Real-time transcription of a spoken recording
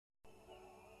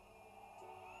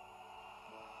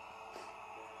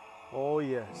Oh,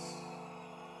 yes.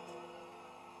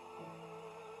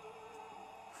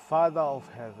 Father of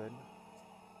heaven,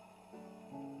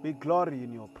 we glory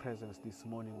in your presence this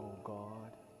morning, O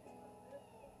God.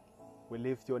 We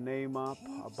lift your name up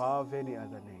above any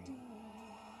other name.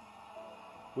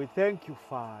 We thank you,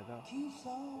 Father,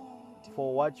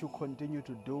 for what you continue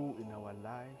to do in our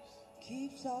lives.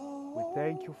 We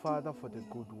thank you, Father, for the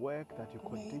good work that you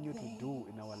continue to do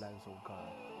in our lives, O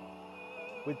God.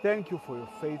 We thank you for your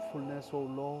faithfulness, O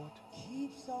Lord. We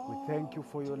thank you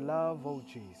for your love, O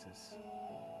Jesus.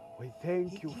 We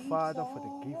thank you, Father, for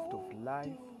the gift of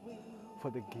life,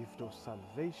 for the gift of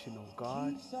salvation, O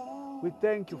God. We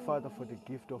thank you, Father, for the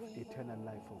gift of eternal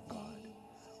life, O God.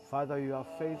 Father, you are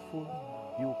faithful.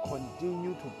 You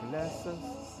continue to bless us.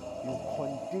 You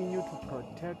continue to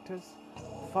protect us.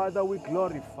 Father, we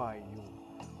glorify you.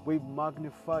 We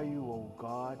magnify you, O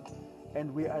God.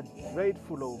 And we are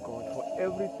grateful, O God, for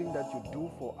everything that you do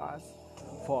for us,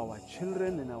 for our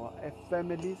children and our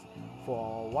families, for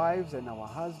our wives and our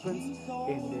husbands,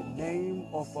 in the name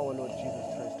of our Lord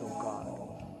Jesus Christ, O God.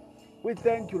 We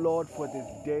thank you, Lord, for this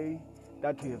day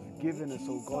that you have given us,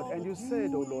 O God. And you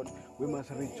said, O Lord, we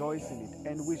must rejoice in it,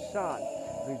 and we shall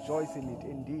rejoice in it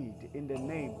indeed, in the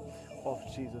name of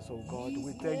Jesus, O God.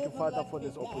 We thank you, Father, for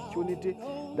this opportunity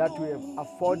that you have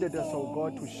afforded us, O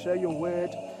God, to share your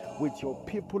word with your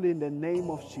people in the name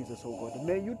of Jesus, O God.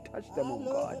 May you touch them, O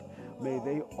God. May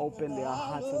they open their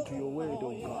hearts unto your word,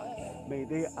 O God. May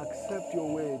they accept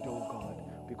your word, O God,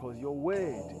 because your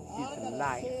word is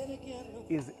life,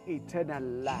 is eternal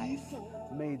life.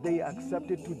 May they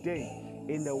accept it today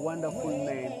in the wonderful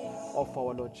name of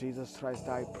our Lord Jesus Christ,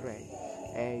 I pray.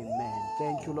 Amen.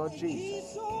 Thank you, Lord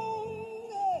Jesus.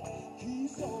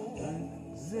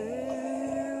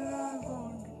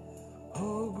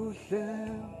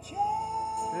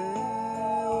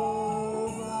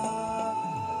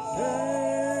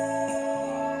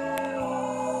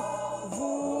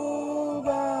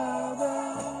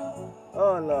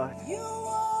 Oh Lord.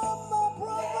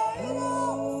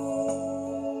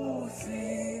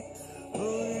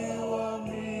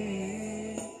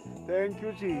 Thank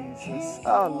you, Jesus.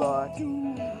 Oh Lord.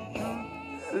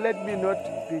 Let me not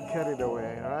be carried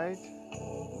away, right?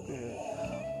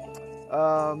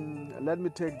 Let me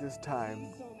take this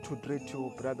time to greet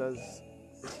you, brothers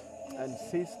and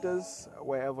sisters,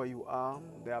 wherever you are.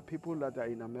 There are people that are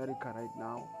in America right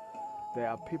now. There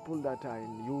are people that are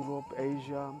in Europe,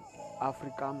 Asia,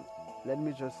 Africa. Let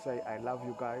me just say I love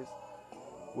you guys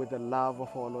with the love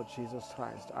of our Lord Jesus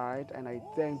Christ. All right, and I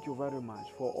thank you very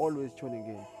much for always tuning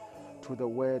in to the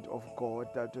Word of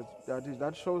God.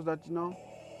 That shows that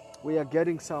we are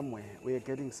getting somewhere. We are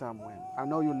getting somewhere. I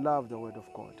know you love the Word of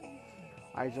God.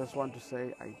 I just want to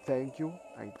say I thank you.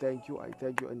 I thank you. I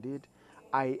thank you indeed.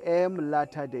 I am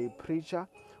Latter-day Preacher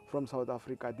from South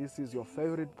Africa. This is your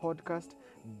favorite podcast,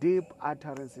 Deep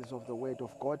Utterances of the Word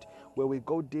of God, where we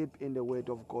go deep in the Word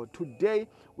of God. Today,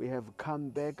 we have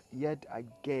come back yet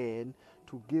again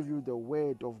to give you the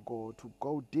Word of God, to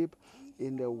go deep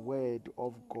in the Word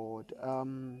of God.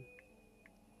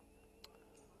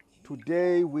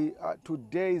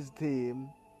 Today's theme,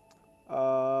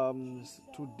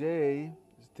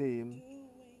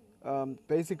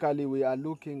 basically we are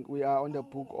on the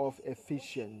book of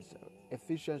Ephesians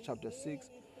chapter 6,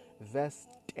 verse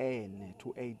 10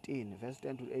 to 18. Verse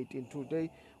 10 to 18.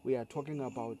 Today we are talking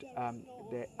about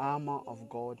the armor of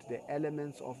God, the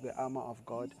elements of the armor of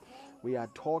God. We are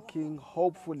talking,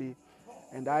 hopefully,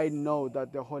 and I know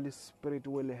that the Holy Spirit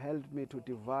will help me to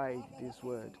divide this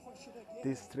word,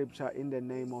 this scripture, in the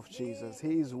name of Jesus.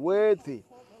 He is worthy.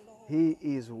 He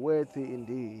is worthy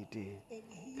indeed.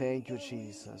 Thank you,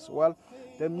 Jesus. Well,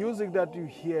 the music that you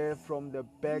hear from the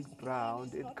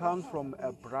background, it comes from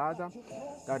a brother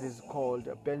that is called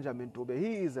Benjamin Dube.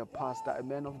 He is a pastor, a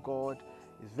man of God,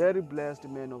 a very blessed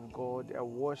man of God, a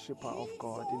worshipper of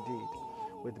God indeed.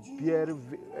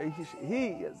 He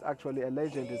is actually a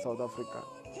legend in South Africa.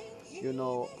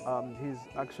 He's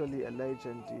actually a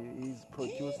legend. He's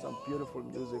produced some beautiful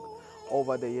music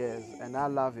over the years, and I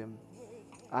love him.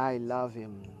 I love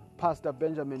him. Pastor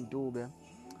Benjamin Dube.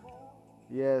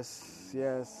 Yes.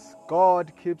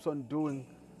 God keeps on doing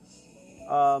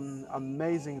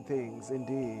amazing things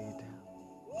indeed.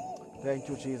 Thank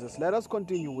you, Jesus. Let us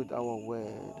continue with our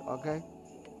word, okay?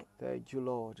 Thank you,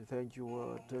 Lord. Thank you,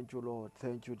 Word. Thank you, Lord.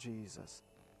 Thank you, Jesus.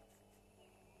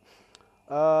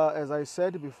 As I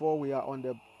said before, we are on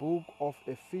the book of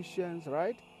Ephesians,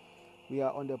 right? We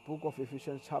are on the book of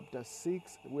Ephesians chapter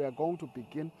 6. We are going to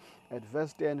begin at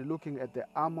verse 10, looking at the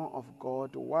armor of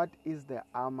God. What is the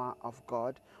armor of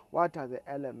God? What are the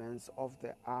elements of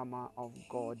the armor of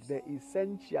God? The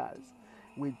essentials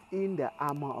within the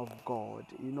armor of God.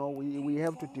 You know, we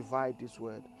have to divide this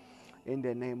word in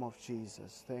the name of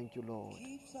Jesus. Thank you, Lord.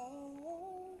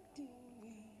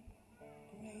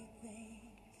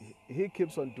 He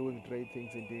keeps on doing great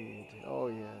things indeed. Oh,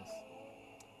 yes.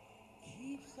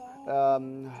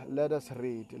 Let us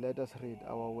read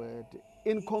our word.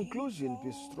 In conclusion,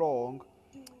 be strong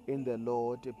in the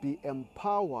Lord, be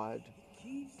empowered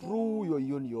through your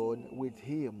union with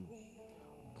Him.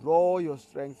 Draw your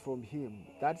strength from Him,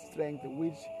 that strength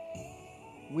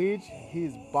which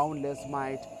His boundless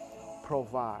might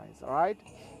provides. All right.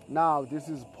 Now, this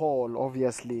is Paul,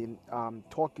 obviously,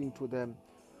 talking to them,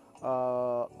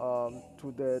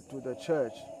 to the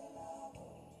church,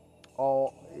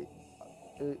 or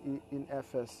in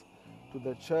Ephesus, to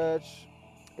the church,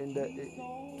 to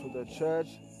the church.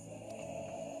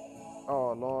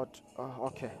 Oh Lord.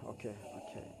 Okay.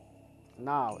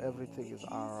 Now everything is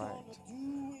all right.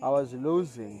 I was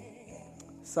losing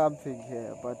something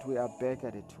here, but we are back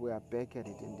at it. We are back at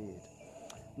it indeed.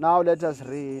 Now let us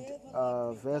read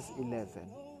verse 11.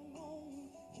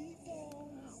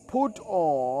 Put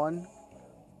on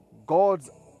God's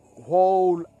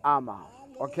whole armor.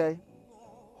 Okay?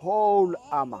 Whole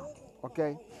armor.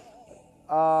 Okay?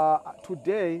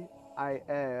 Today I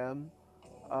am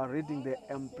reading the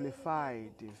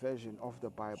Amplified version of the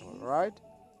Bible, right?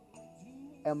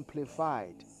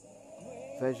 Amplified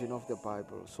version of the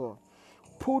Bible. So,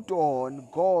 put on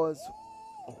God's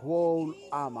whole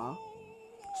armor.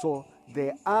 So,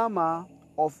 the armor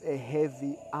of a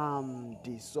heavy armed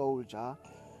soldier,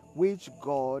 which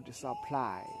God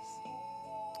supplies,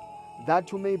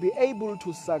 that you may be able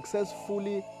to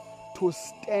successfully to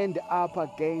stand up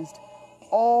against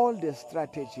all the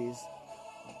strategies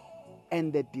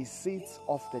and the deceits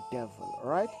of the devil.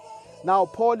 Right? Now,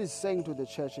 Paul is saying to the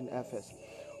church in Ephesus,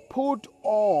 put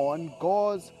on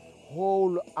God's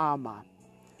whole armor.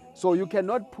 So you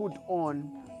cannot put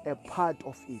on a part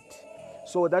of it.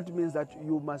 So that means that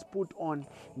you must put on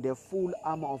the full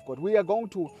armor of God. We are going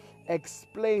to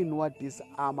explain what this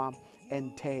armor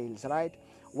entails, right?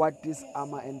 What this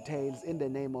armor entails in the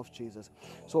name of Jesus.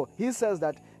 So he says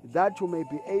that you may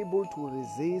be able to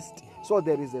resist. So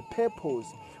there is a purpose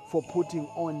for putting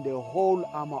on the whole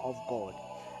armor of God.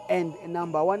 And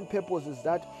number one purpose is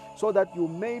that so that you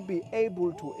may be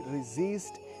able to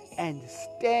resist and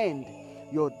stand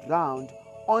your ground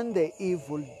on the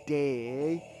evil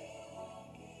day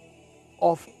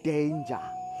of danger.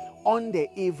 On the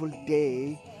evil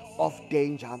day of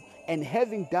danger. And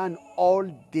having done all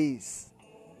this,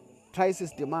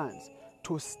 crisis demands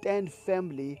to stand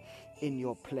firmly in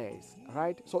your place.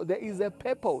 Right? So there is a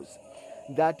purpose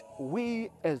that we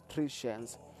as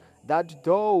Christians, that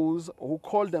those who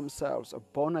call themselves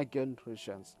born-again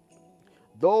Christians,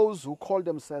 those who call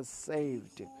themselves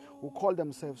saved,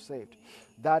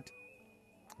 that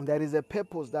there is a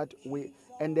purpose that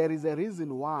and there is a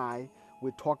reason why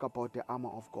we talk about the armor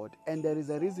of God. And there is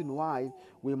a reason why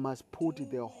we must put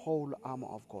the whole armor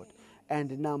of God.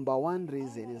 And number one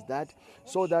reason is that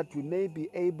so that we may be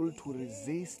able to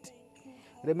resist.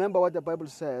 Remember what the Bible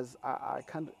says. I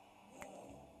can't.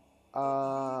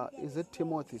 Is it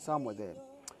Timothy somewhere there?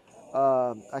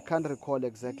 I can't recall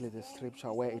exactly the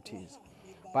scripture where it is,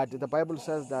 but the Bible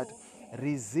says that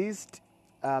resist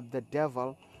the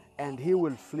devil and he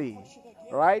will flee,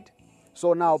 right?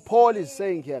 So now Paul is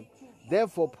saying here,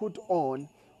 therefore put on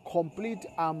complete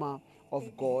armor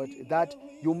of God that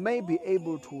you may be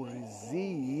able to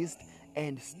resist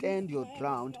and stand your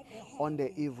ground on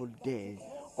the evil day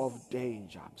of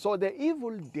danger. So the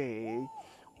evil day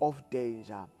of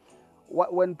danger.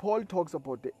 When Paul talks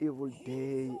about the evil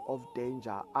day of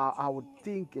danger, I would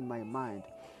think in my mind,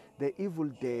 the evil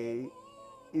day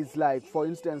is like, for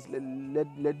instance, let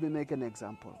me make an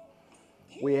example.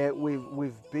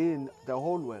 We've been, the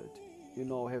whole world,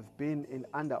 have been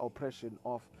under oppression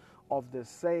of the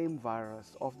same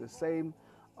virus, of the same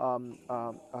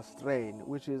strain,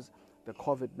 which is the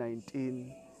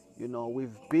COVID-19.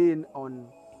 We've been on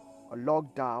a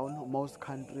lockdown. Most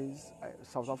countries,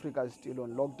 South Africa is still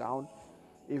on lockdown,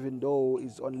 even though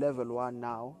it's on level 1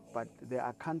 now, but there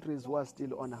are countries who are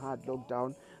still on hard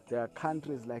lockdown. There are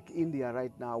countries like India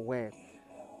right now where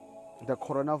the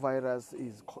coronavirus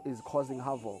is causing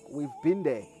havoc. We've been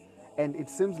there, and it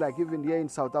seems like even here in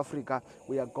South Africa,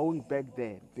 we are going back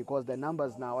there because the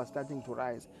numbers now are starting to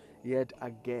rise yet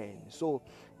again. So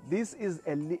this is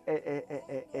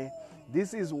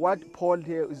this is what Paul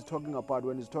here is talking about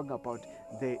when he's talking about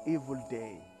the evil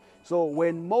day. So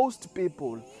when most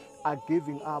people are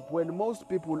giving up, when most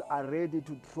people are ready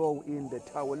to throw in the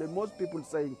towel, and most people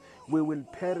saying we will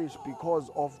perish because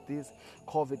of this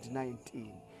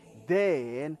COVID-19,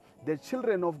 then the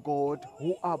children of God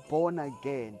who are born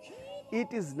again,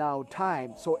 it is now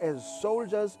time. So as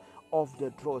soldiers of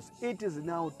the cross, it is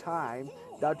now time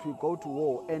that we go to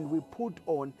war and we put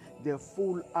on the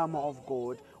full armor of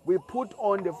God. We put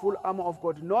on the full armor of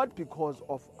God not because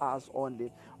of us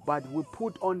only, but we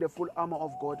put on the full armor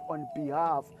of God on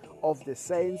behalf of the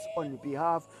saints, on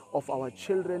behalf of our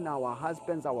children, our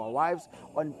husbands, our wives,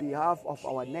 on behalf of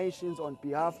our nations, on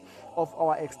behalf of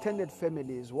our extended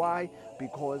families. Why?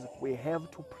 Because we have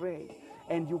to pray.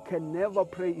 And you can never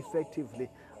pray effectively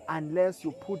until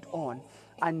you put on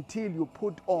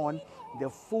the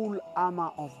full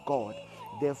armor of God.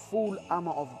 The full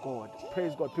armor of God.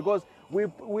 Praise God. Because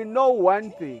we know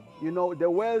one thing, the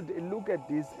world look at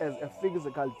this as a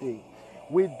physical thing.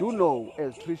 We do know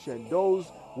as Christians,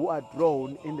 those who are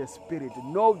drawn in the spirit,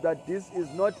 know that this is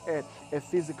not a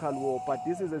physical war, but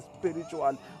this is a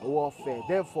spiritual warfare.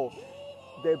 Therefore,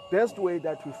 the best way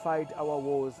that we fight our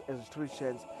wars as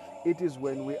Christians, it is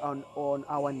when we are on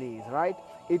our knees, right?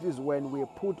 It is when we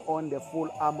put on the full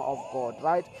armor of God,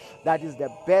 right? That is the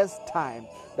best time.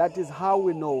 That is how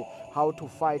we know how to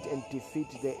fight and defeat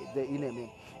the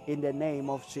enemy in the name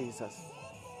of Jesus.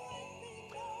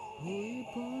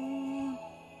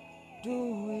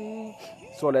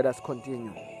 So let us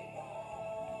continue.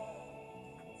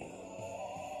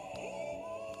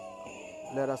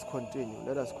 Let us continue.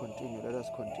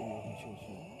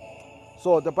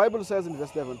 So the Bible says in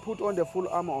verse 11, put on the full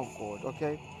armor of God,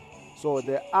 okay? So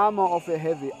the armor of a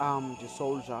heavy armed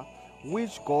soldier,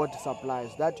 which God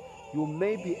supplies, that you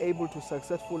may be able to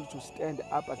successfully to stand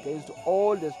up against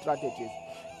all the strategies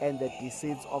and the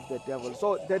deceits of the devil.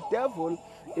 So the devil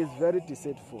is very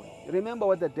deceitful. Remember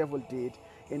what the devil did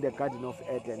in the Garden of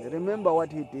Eden. Remember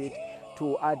what he did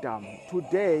to Adam.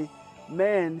 Today,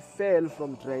 man fell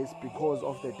from grace because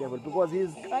of the devil, because he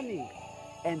is cunning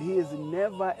and he has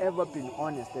never ever been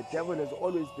honest. The devil has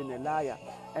always been a liar,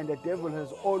 and the devil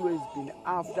has always been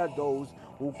after those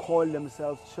who call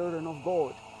themselves children of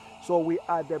God. So we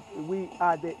are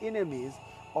the enemies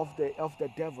of the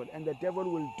devil, and the devil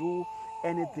will do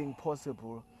anything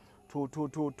possible to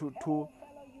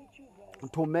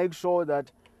make sure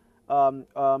that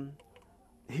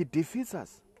he defeats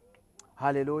us.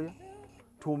 Hallelujah.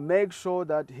 To make sure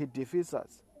that he defeats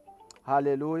us.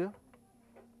 Hallelujah.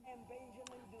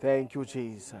 Thank you,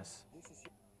 Jesus.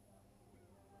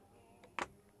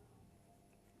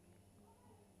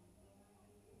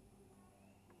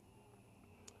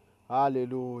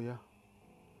 Hallelujah.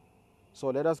 So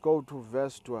let us go to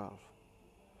verse 12.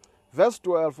 Verse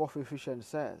 12 of Ephesians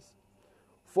says,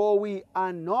 for we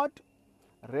are not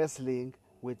wrestling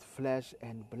with flesh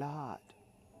and blood,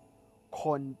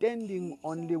 contending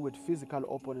only with physical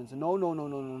opponents. No.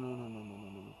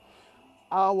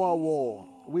 Our war,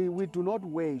 we do not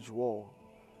wage war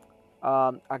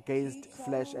against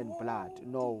flesh and blood.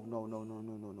 No.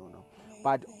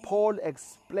 But Paul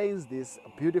explains this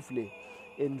beautifully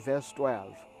in verse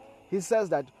 12. He says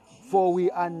that, for we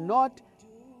are not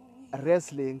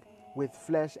wrestling with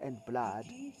flesh and blood.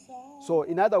 So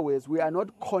in other words, we are not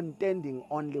contending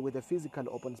only with the physical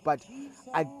opponents, but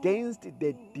against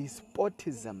the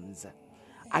despotisms,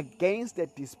 against the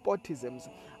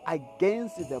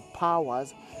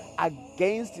powers,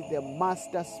 against the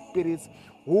master spirits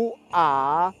who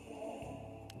are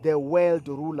the world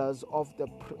rulers of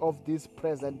this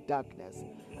present darkness,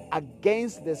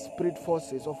 against the spirit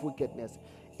forces of wickedness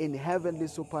in heavenly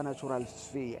supernatural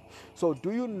sphere. So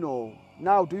do you know,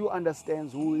 now do you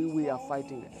understand who we are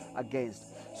fighting against?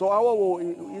 So our war,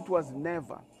 it was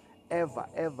never, ever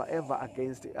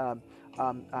against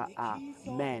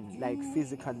men, like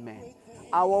physical men.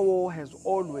 Our war has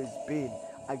always been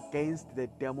against the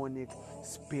demonic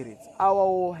spirits. Our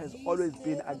war has always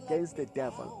been against the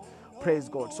devil. Praise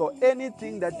God. So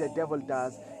anything that the devil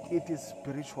does, it is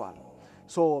spiritual.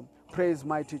 So praise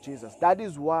mighty Jesus. That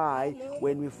is why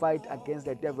when we fight against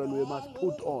the devil, we must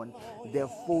put on the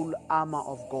full armor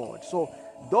of God. So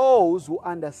those who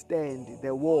understand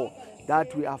the war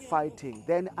that we are fighting,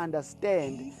 then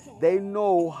understand, they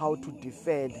know how to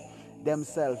defend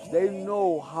themselves. They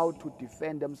know how to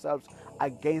defend themselves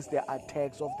against the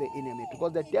attacks of the enemy,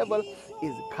 because the devil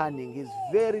is cunning. He's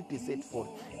very deceitful.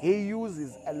 He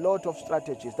uses a lot of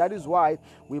strategies. That is why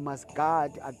we must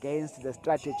guard against the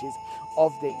strategies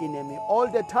of the enemy all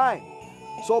the time.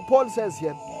 So Paul says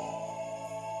here,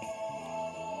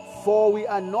 for we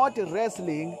are not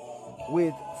wrestling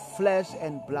with flesh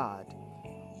and blood,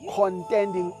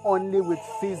 contending only with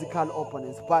physical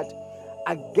opponents, but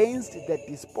against the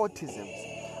despotisms,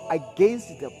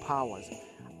 against the powers,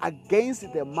 against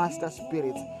the master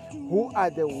spirits who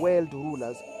are the world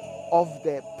rulers of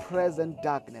the present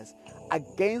darkness,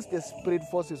 against the spirit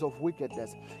forces of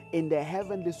wickedness in the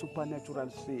heavenly supernatural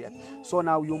sphere. So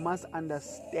now you must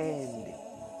understand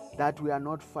that we are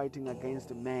not fighting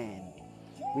against man.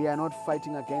 We are not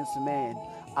fighting against man.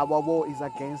 Our war is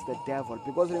against the devil.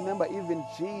 Because remember, even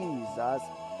Jesus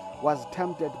was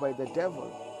tempted by the devil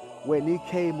when he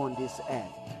came on this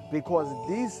earth. Because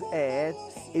this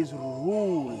earth is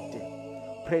ruled,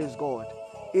 praise God,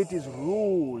 it is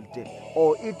ruled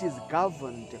or it is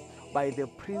governed by the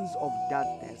prince of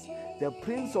darkness. The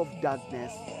prince of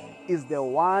darkness is the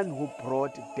one who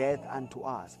brought death unto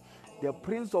us. The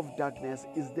prince of darkness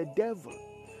is the devil.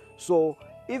 So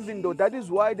even though, that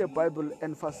is why the Bible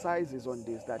emphasizes on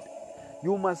this, that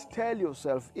you must tell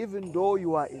yourself, even though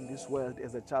you are in this world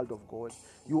as a child of God,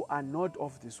 you are not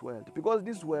of this world. Because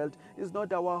this world is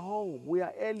not our home. We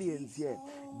are aliens here.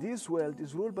 This world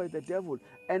is ruled by the devil.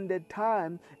 And the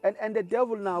time, and the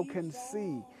devil now can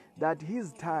see that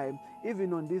his time,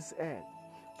 even on this earth,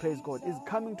 praise God, is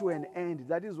coming to an end.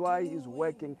 That is why he is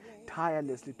working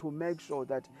tirelessly to make sure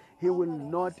that he will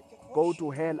not go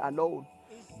to hell alone,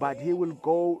 but he will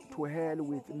go to hell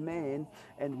with men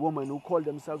and women who call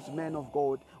themselves men of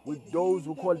God, with those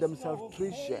who call themselves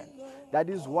Christians. That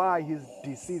is why he's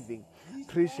deceiving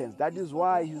Christians. That is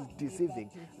why he's deceiving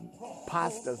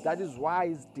pastors. That is why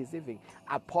he's deceiving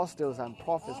apostles and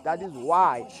prophets. That is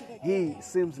why he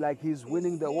seems like he's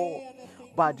winning the war.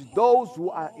 But those who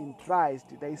are in Christ,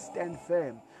 they stand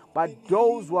firm. But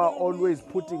those who are always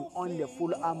putting on the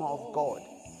full armor of God,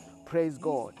 praise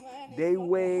God, they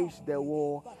wage the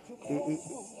war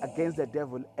against the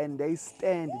devil and they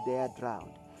stand their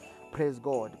ground. Praise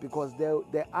God. Because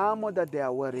the armor that they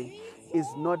are wearing is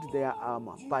not their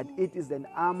armor, but it is an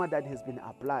armor that has been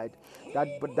applied,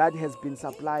 that has been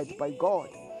supplied by God.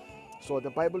 So the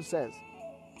Bible says,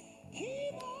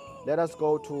 let us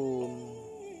go to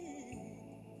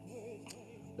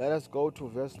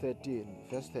verse 13.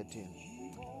 Verse 13.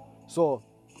 So,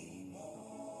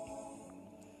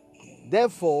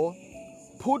 therefore,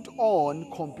 put on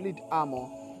complete armor,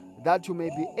 that you may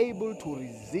be able to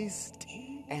resist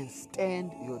and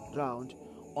stand your ground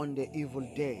on the evil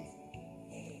day.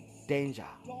 Danger.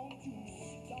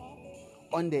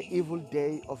 On the evil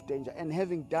day of danger. And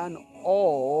having done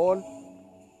all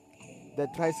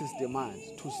that Christ demands,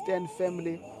 to stand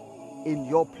firmly in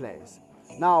your place.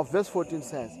 Now, verse 14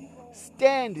 says,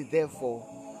 stand therefore.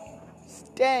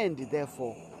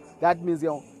 That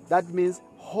means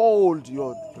hold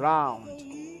your ground,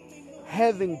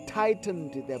 having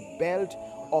tightened the belt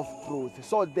of truth.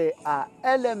 So there are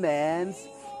elements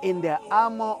in the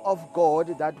armor of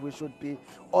God that we should be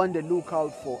on the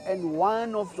lookout for. And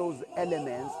one of those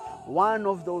elements, one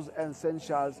of those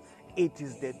essentials, it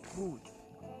is the truth.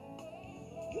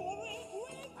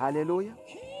 Hallelujah.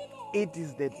 It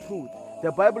is the truth.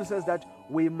 The Bible says that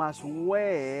we must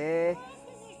wear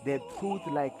the truth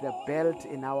like the belt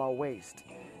in our waist.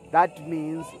 That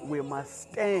means we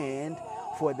must stand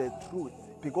for the truth.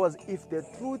 Because if the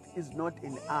truth is not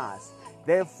in us,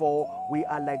 therefore we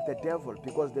are like the devil.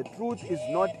 Because the truth is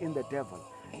not in the devil.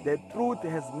 The truth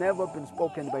has never been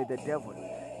spoken by the devil.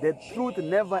 The truth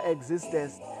never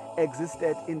existed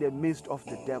in the midst of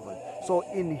the devil. So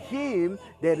in him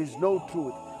there is no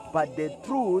truth. But the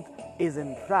truth is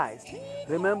in Christ.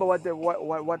 Remember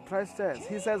what Christ says.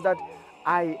 He says that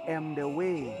I am the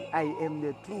way, I am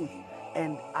the truth,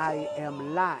 and I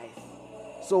am life.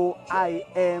 So I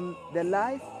am the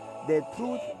life, the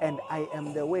truth, and I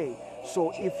am the way.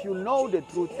 So if you know the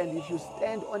truth and if you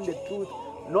stand on the truth,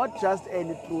 not just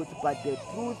any truth, but the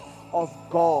truth of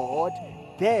God,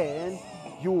 then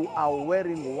you are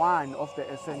wearing one of the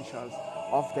essentials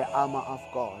of the armor of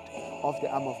God,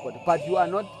 But you are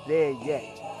not there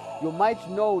yet. You might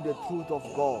know the truth of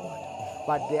God,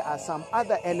 but there are some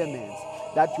other elements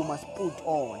that you must put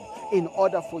on in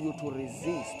order for you to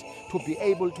resist, to be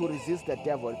able to resist the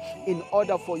devil, in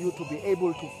order for you to be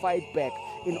able to fight back,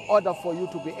 in order for you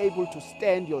to be able to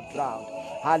stand your ground.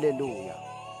 Hallelujah.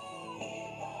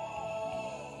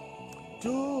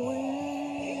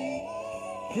 Doing,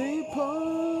 keep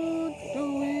on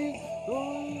doing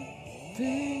all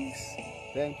things.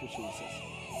 Thank you, Jesus.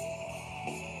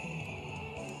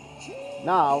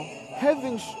 Now,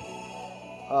 having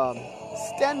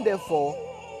stand therefore,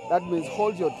 that means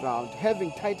hold your ground,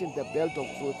 having tightened the belt of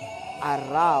truth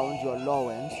around your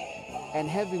loins, and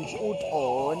having put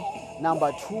on,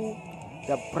 number 2,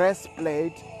 the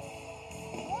breastplate.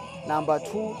 Number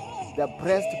 2, the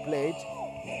breastplate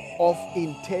of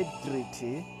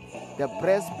integrity. The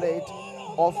breastplate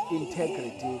of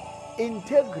integrity.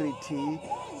 Integrity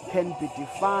can be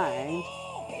defined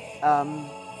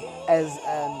as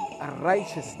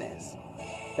righteousness.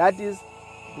 That is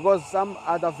because some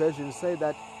other versions say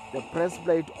that the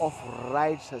breastplate of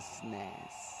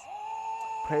righteousness.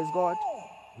 Praise God.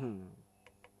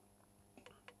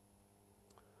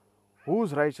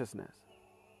 Whose righteousness?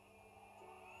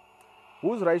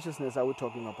 Whose righteousness are we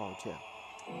talking about here?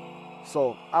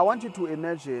 So I want you to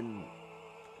imagine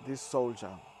this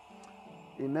soldier.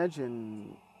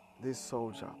 Imagine this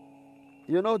soldier.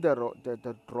 You know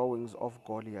the drawings of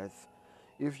Goliath.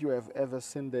 If you have ever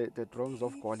seen the drawings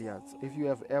of Goliath, if you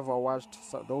have ever watched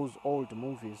those old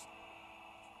movies,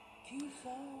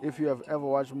 if you have ever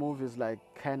watched movies like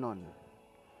Cannon,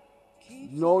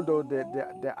 know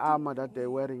the armor that they're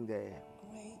wearing there.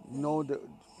 Know the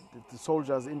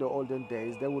soldiers in the olden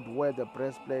days, they would wear the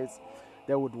breastplates,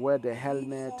 they would wear the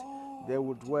helmet, they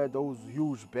would wear those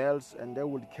huge belts, and they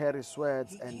would carry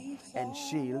swords and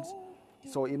shields.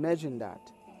 So imagine that.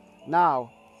 Now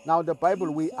the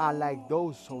Bible, we are like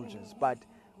those soldiers, but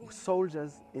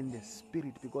soldiers in the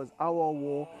spirit, because our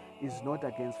war is not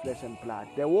against flesh and blood.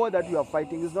 The war that we are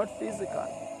fighting is not physical.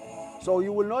 So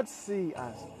you will not see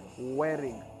us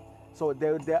wearing. So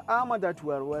the armor that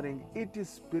we are wearing, it is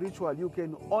spiritual. You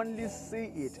can only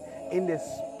see it in the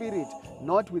spirit,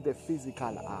 not with the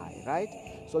physical eye, right?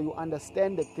 So you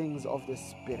understand the things of the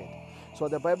spirit. So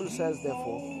the Bible says,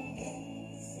 therefore,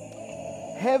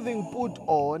 having put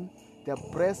on the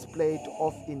breastplate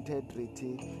of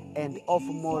integrity and of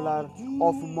moral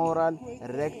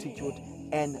rectitude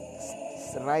and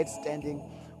right standing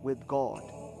with God.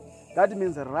 That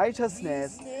means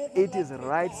righteousness, it is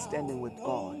right standing with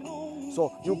God.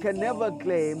 So you can never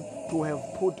claim to have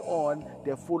put on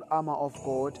the full armor of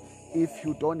God if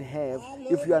you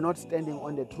are not standing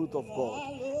on the truth of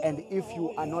God, and if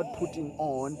you are not putting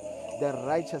on the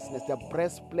righteousness, the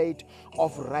breastplate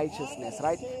of righteousness,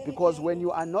 right? Because when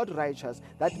you are not righteous,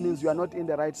 that means you are not in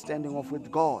the right standing with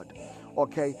God.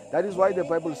 Okay, that is why the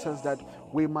Bible says that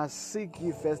we must seek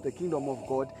ye first the kingdom of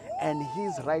God and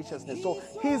his righteousness. So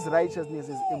his righteousness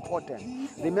is important.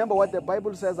 Remember what the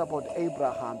Bible says about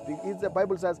Abraham. The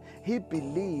Bible says he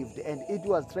believed and it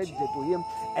was credited to him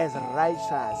as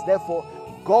righteous. Therefore,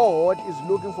 God is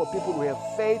looking for people who have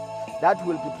faith that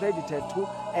will be credited to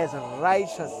as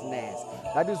righteousness.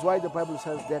 That is why the Bible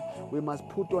says that we must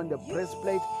put on the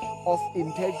breastplate of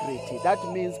integrity. That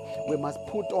means we must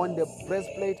put on the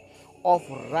breastplate of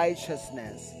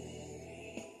righteousness.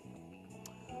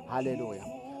 Hallelujah.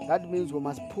 That means we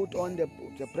must put on the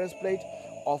breastplate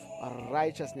of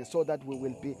righteousness so that we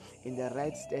will be in the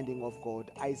right standing of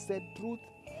God. I said truth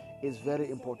is very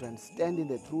important. Stand in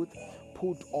the truth.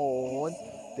 Put on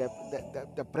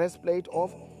the breastplate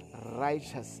of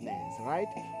righteousness, right?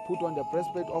 Put on the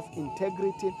breastplate of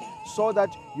integrity so that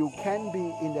you can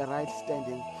be in the right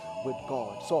standing with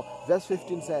God. So verse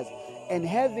 15 says, and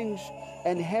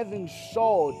having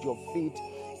shod your feet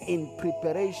in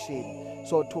preparation,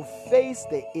 so to face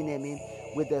the enemy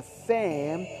with a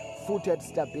firm-footed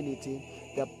stability,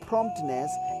 the promptness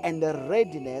and the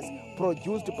readiness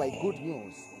produced by good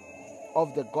news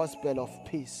of the gospel of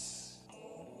peace.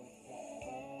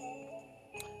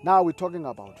 Now we're talking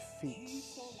about feet.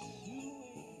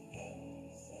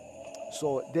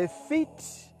 So the feet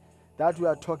that we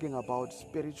are talking about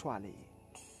spiritually,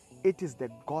 it is the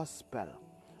gospel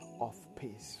of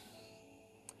peace.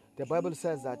 The Bible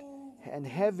says that, and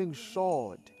having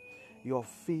shod your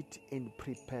feet in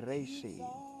preparation.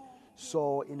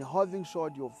 So in having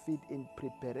shod your feet in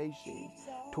preparation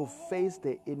to face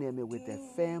the enemy with a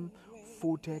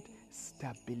firm-footed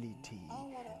stability.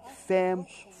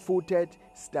 Firm-footed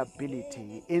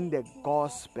stability in the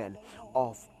gospel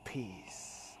of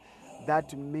peace.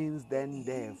 That means then,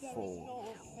 therefore,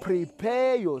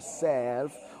 prepare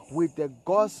yourself with the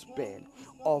gospel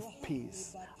of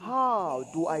peace. How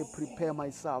do I prepare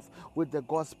myself with the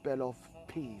gospel of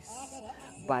peace?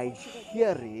 By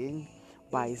hearing,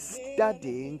 by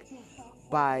studying,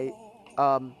 by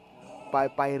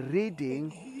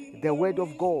reading the word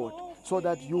of God, so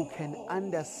that you can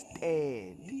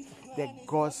understand the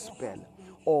gospel,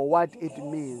 or what it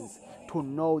means to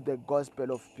know the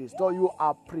gospel of peace. So you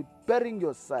are preparing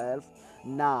yourself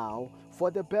now for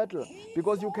the battle,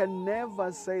 because you can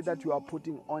never say that you are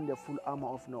putting on the full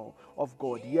armor of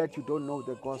God, yet you don't know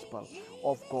the gospel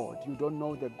of God. You don't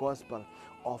know the gospel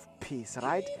of peace,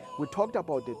 right? We talked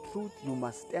about the truth. You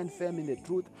must stand firm in the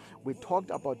truth. We talked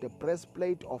about the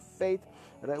breastplate of faith.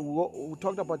 We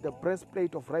talked about the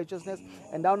breastplate of righteousness,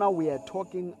 and now we are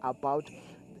talking about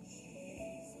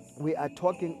where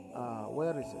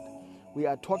is it? We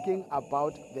are talking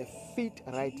about the feet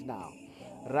right now.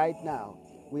 Right now,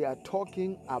 we are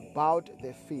talking about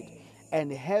the feet,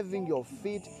 and having your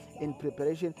feet in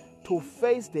preparation to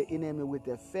face the enemy with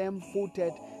a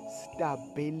firm-footed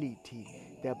stability,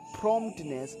 the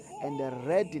promptness and the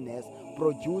readiness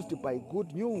produced by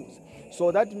good news.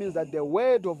 So that means that the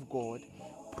word of God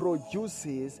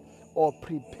produces or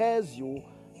prepares you,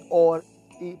 or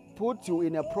it puts you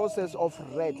in a process of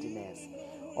readiness,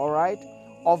 all right,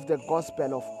 of the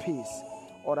gospel of peace.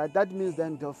 All right, that means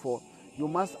then therefore you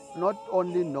must not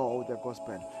only know the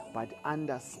gospel but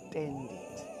understand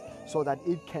it, so that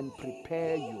it can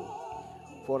prepare you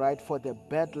for the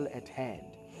battle at hand.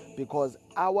 Because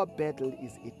our battle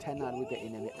is eternal with the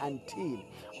enemy until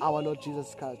our Lord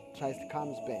Jesus Christ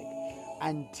comes back.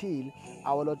 Until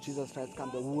our Lord Jesus Christ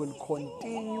comes back, we will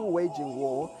continue waging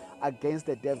war against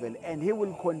the devil, and he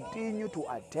will continue to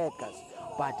attack us.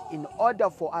 But in order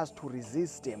for us to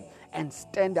resist him and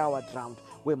stand our ground,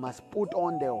 we must put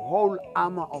on the whole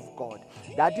armor of God.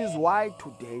 That is why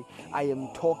today I am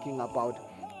talking about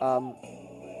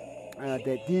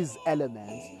these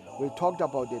elements. We talked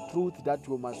about the truth that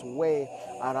you must wear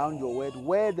around your waist.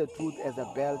 Wear the truth as a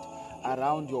belt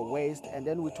around your waist. And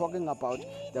then we're talking about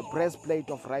the breastplate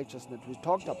of righteousness. We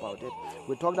talked about it.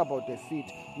 We talked about the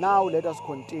feet. Now let us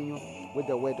continue with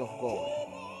the word of God.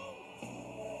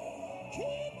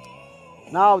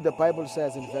 Now the Bible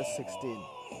says in verse 16,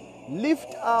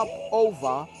 lift up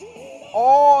over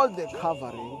all the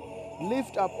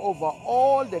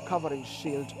covering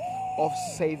shield of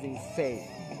saving faith,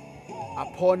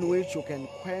 upon which you can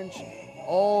quench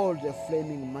all the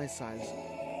flaming missiles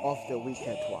of the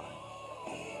wicked one.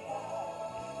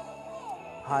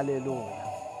 Hallelujah.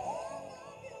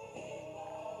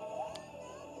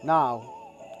 Now,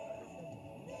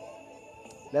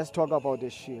 let's talk about the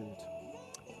shield.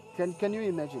 Can you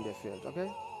imagine the field,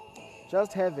 okay?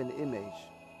 Just have an image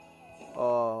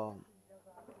of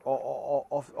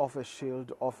a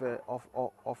shield, of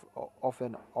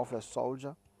a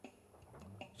soldier.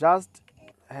 Just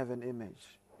have an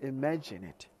image. Imagine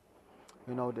it.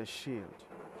 The shield.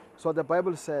 So the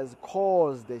Bible says,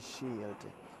 calls the shield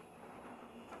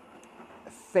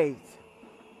faith,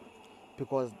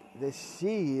 because the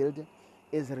shield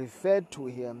is referred to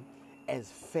him as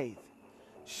faith.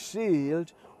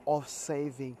 Shield of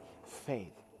saving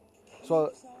faith.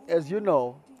 So as you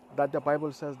know, that the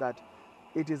Bible says that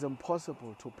it is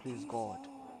impossible to please God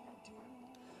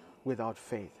without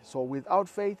faith. So without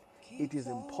faith, it is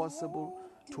impossible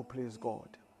to please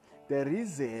God. The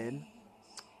reason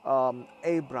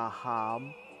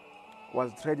Abraham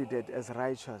was credited as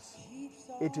righteous,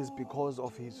 it is because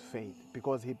of his faith,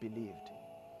 because he believed.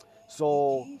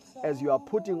 So as you are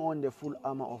putting on the full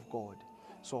armor of God,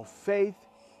 so faith,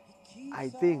 I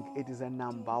think it is a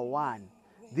number one,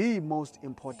 the most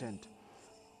important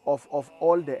of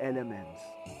all the elements.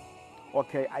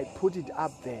 Okay, I put it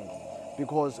up there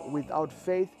because without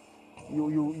faith,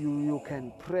 you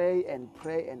can pray and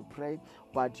pray and pray,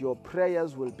 but your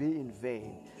prayers will be in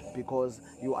vain because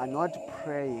you are not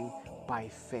praying by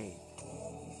faith.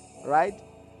 Right?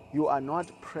 You are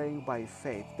not praying by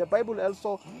faith. The Bible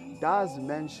also does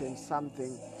mention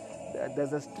something.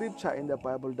 There's a scripture in the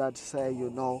Bible that say,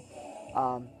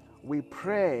 we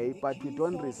pray but we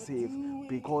don't receive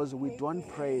because we don't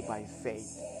pray by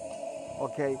faith.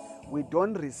 Okay? We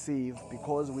don't receive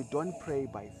because we don't pray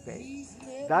by faith.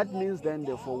 That means then,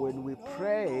 therefore, when we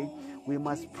pray, we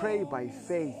must pray by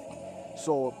faith.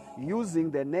 So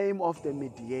using the name of the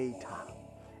mediator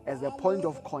as a point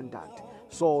of contact.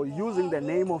 So using the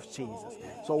name of Jesus.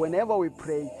 So whenever we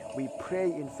pray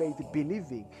in faith,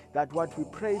 believing that what we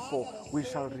pray for, we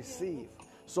shall receive.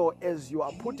 So as you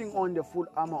are putting on the full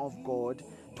armor of God,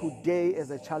 today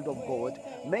as a child of God,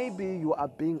 maybe you are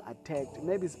being attacked,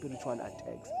 maybe spiritual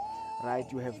attacks, right?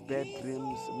 You have bad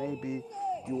dreams, maybe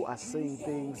you are seeing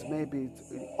things, maybe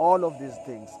all of these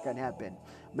things can happen.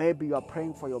 Maybe you are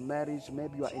praying for your marriage,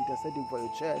 maybe you are interceding for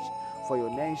your church, for your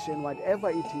nation, whatever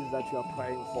it is that you are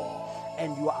praying for,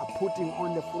 and you are putting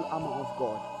on the full armor of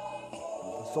God.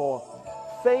 So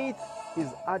faith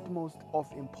is utmost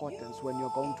of importance when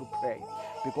you're going to pray,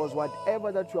 because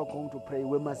whatever that you are going to pray,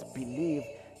 we must believe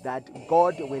that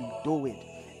God will do it.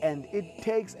 And it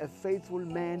takes a faithful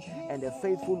man and a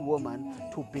faithful woman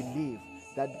to believe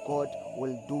that God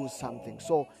will do something.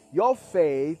 So your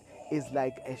faith is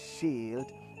like a shield,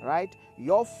 right?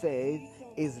 Your faith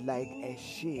is like a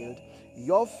shield.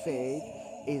 Your faith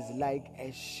is like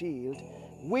a shield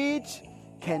which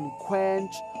can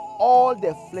quench all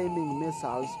the flaming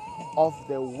missiles of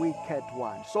the wicked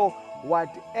one. So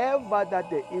whatever that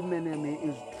the enemy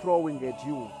is throwing at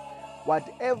you,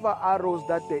 whatever arrows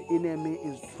that the enemy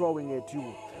is throwing at you,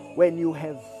 when you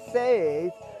have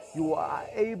faith, you are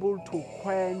able to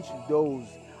quench those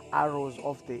arrows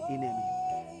of the enemy.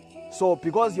 So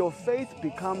because your faith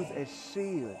becomes a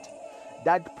shield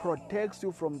that protects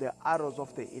you from the arrows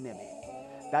of the enemy,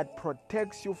 that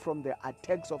protects you from the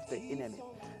attacks of the enemy,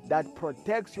 that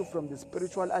protects you from the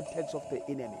spiritual attacks of the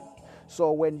enemy.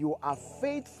 So when you are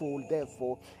faithful,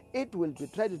 therefore, it will be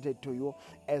credited to you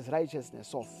as righteousness.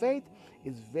 So faith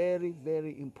is very,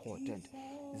 very important.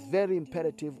 It's very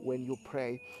imperative when you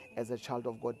pray as a child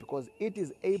of God, because it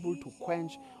is able to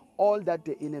quench all that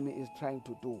the enemy is trying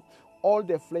to do, all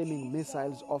the flaming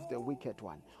missiles of the wicked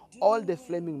one, all the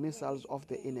flaming missiles of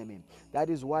the enemy. That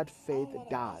is what faith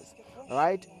does,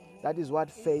 right? That is what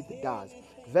faith does.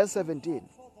 Verse 17.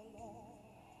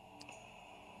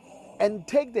 And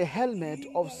take the helmet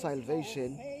of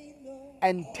salvation,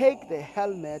 and take the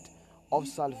helmet of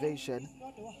salvation,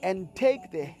 and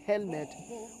take the helmet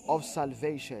of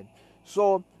salvation.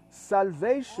 So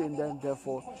salvation, then,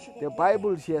 therefore, the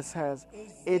Bible here says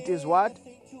it is what?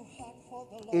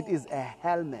 It is a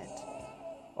helmet.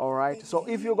 All right. So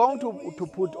if you're going to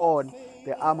put on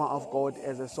the armor of God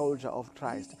as a soldier of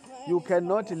Christ, you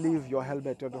cannot leave your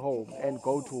helmet at home and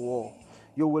go to war.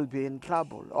 You will be in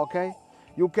trouble. Okay.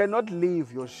 You cannot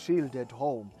leave your shield at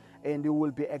home and you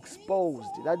will be exposed.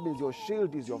 That means your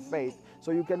shield is your faith.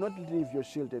 So you cannot leave your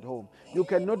shield at home. You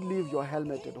cannot leave your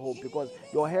helmet at home, because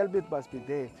your helmet must be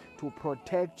there to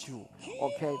protect you.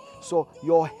 Okay. So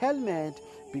your helmet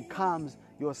becomes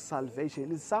your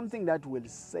salvation. It's something that will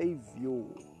save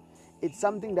you. It's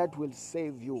something that will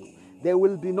save you. There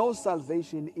will be no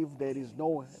salvation if there is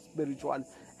no spiritual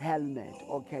helmet.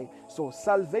 Okay. So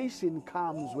salvation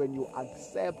comes when you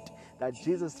accept that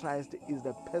Jesus Christ is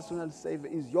the personal Savior,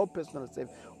 is your personal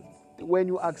Savior. When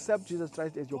you accept Jesus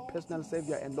Christ as your personal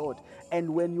Savior and Lord, and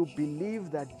when you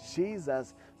believe that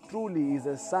Jesus truly is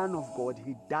the Son of God,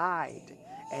 He died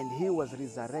and He was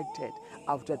resurrected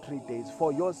after 3 days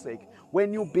for your sake.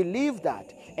 When you believe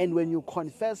that and when you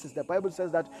confess it, the Bible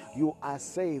says that you are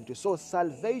saved. So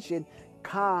salvation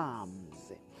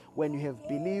comes when you have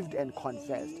believed and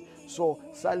confessed. So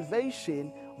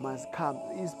salvation must come,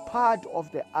 is part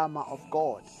of the armor of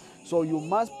God. So you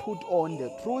must put on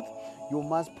the truth, you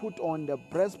must put on the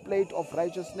breastplate of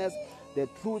righteousness, the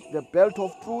truth, the belt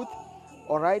of truth,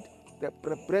 all right, the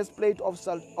breastplate of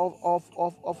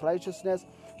righteousness.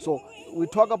 So we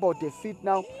talk about the feet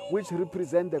now, which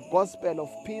represent the gospel of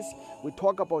peace. We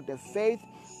talk about the faith.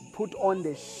 Put on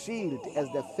the shield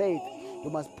as the faith. You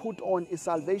must put on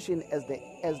salvation as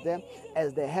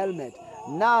the helmet.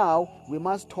 Now we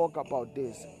must talk about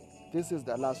this. This is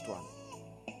the last one.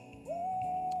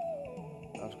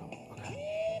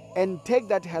 Okay. And take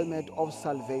that helmet of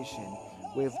salvation.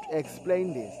 We've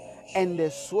explained this. And the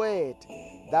sword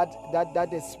that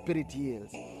the Spirit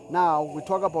yields. Now we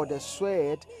talk about the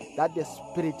sword that the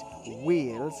Spirit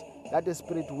wields. That the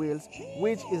Spirit wields,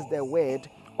 which is the word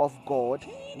of God.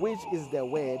 Which is the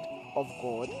word of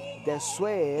God. The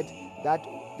sword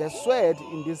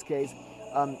in this case,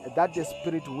 that the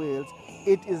Spirit wields,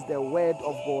 it is the word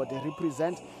of God. It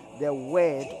represents the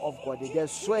word of God. The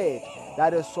sword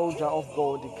that a soldier of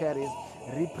God carries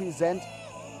represents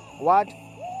what?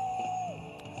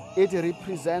 It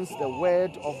represents the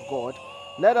word of God.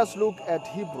 Let us look at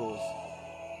Hebrews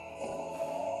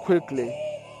quickly.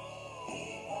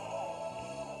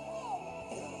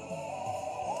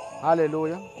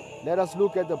 Hallelujah. Let us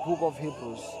look at the book of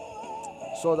Hebrews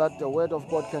so that the word of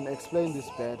God can explain this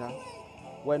better.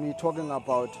 When we're talking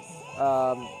about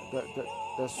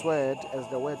the sword as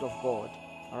the word of God,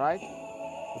 all right?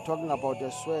 We're talking about the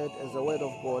sword as the word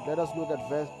of God. Let us look at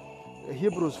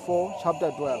Hebrews 4,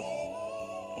 chapter 12.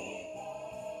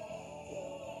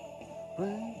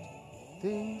 Great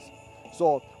things.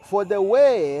 So, for the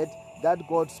word that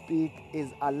God speaks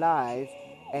is alive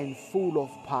and full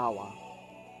of power,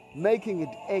 making it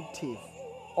active,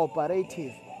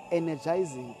 operative,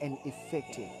 energizing, and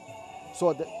effective.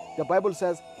 So the Bible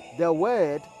says the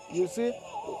word, you see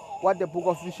what the book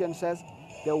of Ephesians says?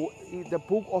 The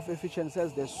book of Ephesians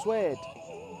says the sword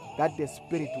that the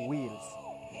Spirit wields.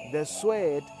 The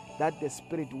sword that the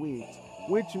Spirit wields.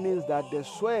 Which means that the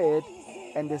sword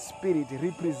and the Spirit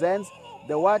represents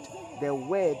the what? The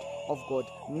word of God.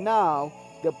 Now,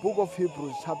 the book of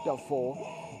Hebrews chapter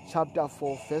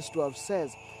 4 verse 12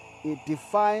 says, it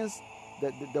defines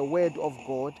the word of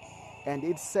God, and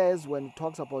it says, when it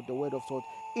talks about the word of God,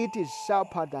 it is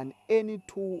sharper than any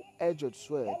two-edged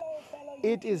sword.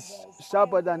 It is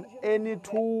sharper than any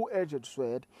two-edged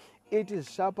sword. It is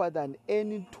sharper than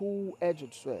any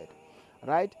two-edged sword.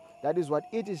 Right? That is what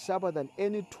it is, sharper than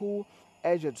any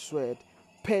two-edged sword,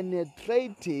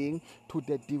 penetrating to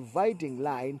the dividing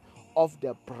line of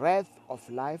the breath of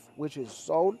life, which is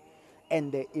soul,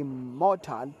 and the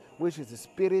immortal, which is the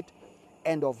spirit,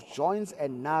 and of joints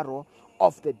and marrow,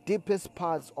 of the deepest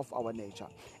parts of our nature,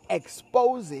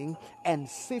 exposing and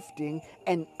sifting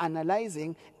and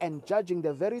analyzing and judging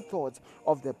the very thoughts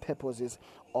of the purposes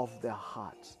of the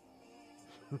heart.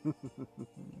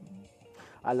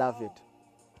 I love it.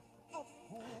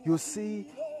 You see,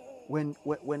 when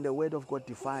the word of God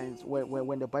defines,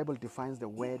 when the Bible defines the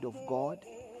word of God,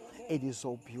 it is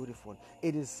so beautiful.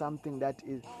 It is something that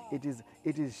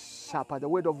is sharper. The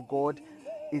word of God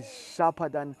is sharper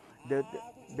than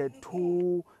the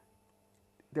two.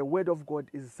 The word of God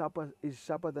is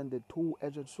sharper than the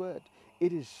two-edged sword.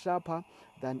 It is sharper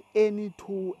than any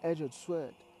two-edged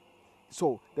sword.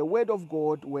 So the word of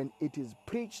God, when it is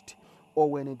preached or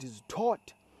when it is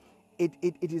taught, it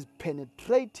is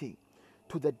penetrating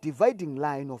to the dividing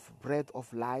line of breath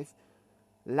of life,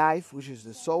 which is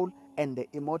the soul, and the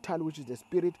immortal, which is the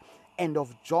spirit, and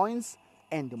of joints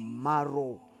and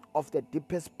marrow, of the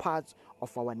deepest parts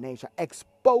of our nature,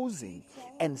 exposing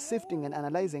and sifting and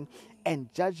analyzing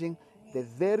and judging the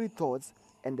very thoughts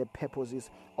and the purposes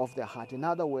of the heart. In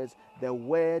other words, the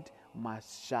word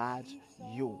must judge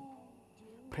you.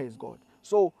 Praise God.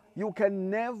 So you can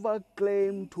never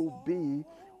claim to be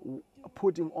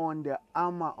putting on the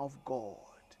armor of God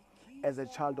as a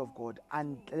child of God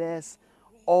unless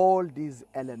all these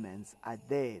elements are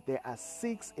there. There are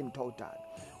 6 in total.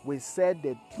 We said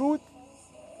the truth,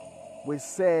 we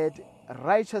said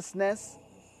righteousness,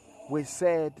 we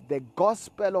said the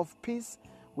gospel of peace,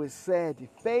 we said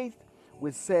faith,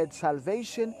 we said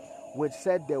salvation, we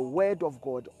said the word of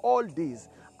God. All these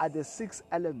are the 6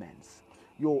 elements.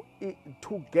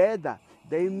 Together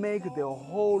they make the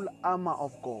whole armor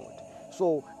of God.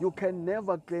 So you can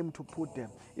never claim to put them.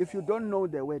 If you don't know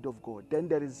the word of God, then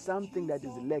there is something that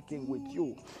is lacking with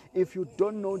you. If you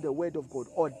don't know the word of God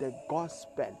or the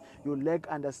gospel, you lack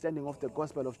understanding of the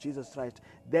gospel of Jesus Christ,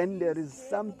 then there is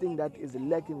something that is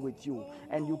lacking with you,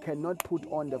 and you cannot put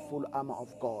on the full armor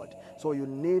of God. So you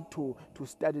need to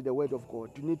study the word of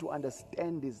God. You need to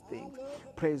understand these things.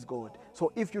 Praise God.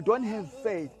 So if you don't have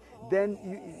faith, then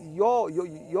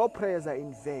your prayers are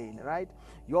in vain, right?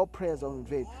 Your prayers are in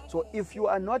vain. So if you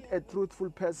are not a truthful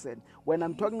person, when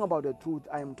I'm talking about the truth,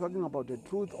 I am talking about the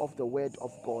truth of the word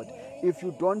of God. If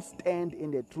you don't stand in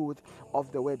the truth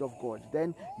of the word of God,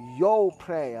 then your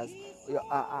prayers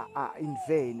are in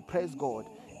vain. Praise God.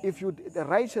 If the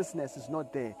righteousness is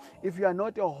not there, if you are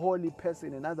not a holy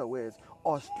person, in other words,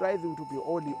 or striving to be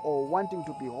holy or wanting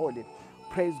to be holy,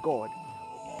 praise God,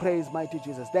 praise mighty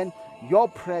Jesus, then your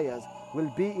prayers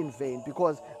will be in vain,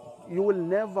 because you will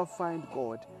never find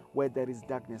God where there is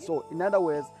darkness. So in other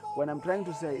words, what I'm trying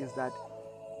to say is that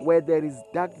where there is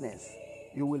darkness,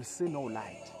 you will see no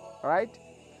light, right?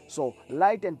 So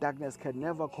light and darkness can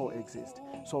never coexist.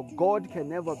 So God can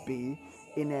never be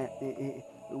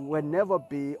will never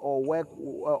be or work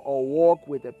or walk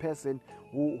with a person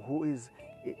who is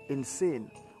in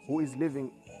sin, who is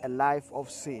living a life of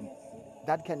sin.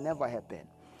 That can never happen,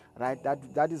 right?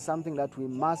 That is something that we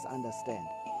must understand.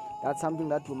 That's something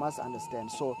that we must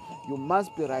understand. So you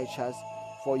must be righteous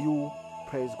for you,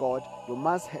 praise God. You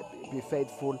must be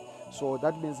faithful. So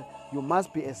that means you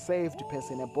must be a saved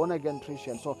person, a born-again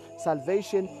Christian. So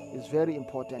salvation is very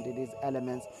important in these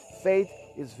elements. Faith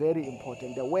is very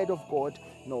important. The word of God,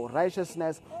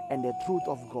 righteousness, and the truth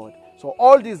of God. So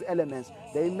all these elements,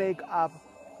 they make up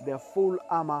the full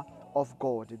armor of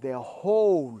God. The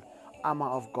whole armor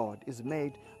of God is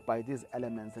made by these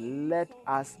elements. Let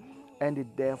us end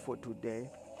it there for today.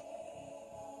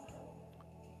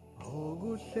 Oh,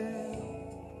 good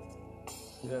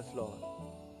yes, Lord.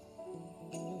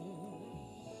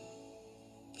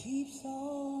 Keeps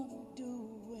on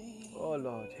doing. Oh,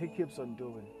 Lord, He keeps on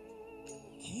doing.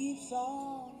 Keeps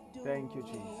on doing. Thank you,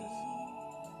 Jesus.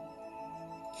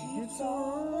 Keeps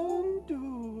on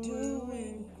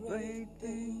doing great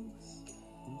things.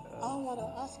 I want to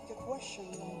ask a question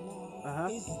right now.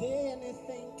 Is there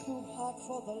anything too hard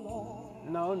for the Lord?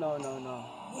 No.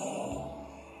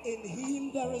 In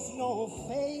Him there is no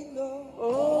failure.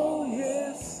 Oh,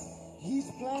 yes.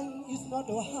 His plan is not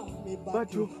to harm me,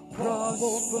 but to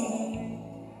prosper me.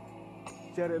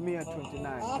 Jeremiah 29,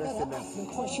 I'm verse going to 11. ask the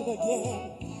question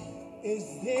again. Is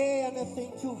there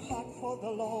anything too hard for the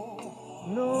Lord?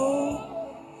 No.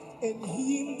 In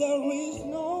Him there is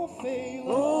no failure.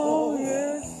 Oh,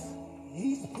 yes.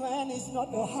 His plan is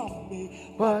not to harm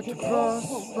me, but to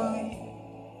prosper me.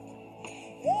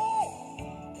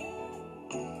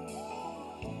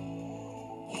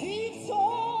 Keeps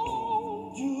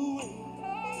on doing.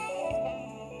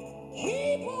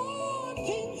 Keep on,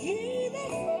 King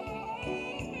Jesus.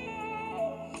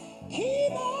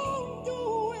 Keep on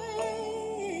doing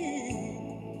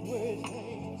great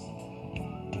things.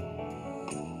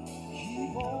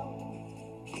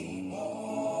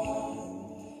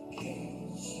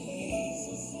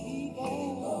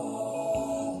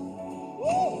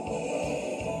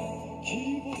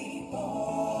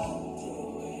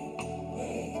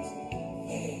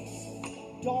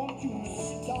 you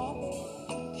stop,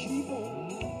 keep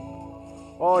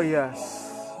on. Oh, yes.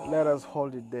 Let us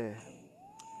hold it there.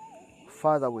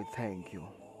 Father, we thank you.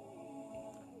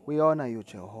 We honor you,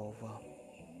 Jehovah.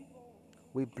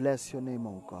 We bless your name,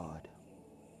 O God.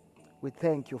 We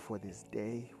thank you for this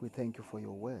day. We thank you for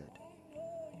your word.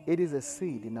 It is a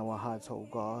seed in our hearts, O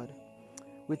God.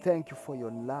 We thank you for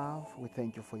your love. We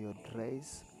thank you for your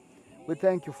grace. We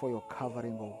thank you for your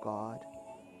covering, O God.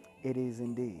 It is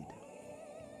indeed.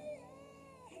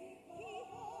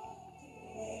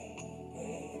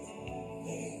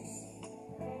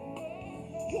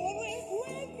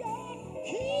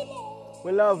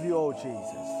 We love you, O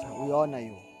Jesus. We honor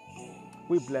you.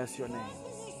 We bless your name.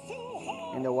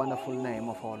 In the wonderful name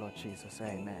of our Lord Jesus.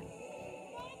 Amen.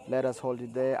 Let us hold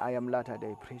it there. I am Latter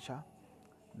Day Preacher.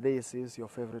 This is your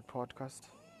favorite podcast.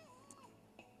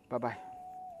 Bye-bye.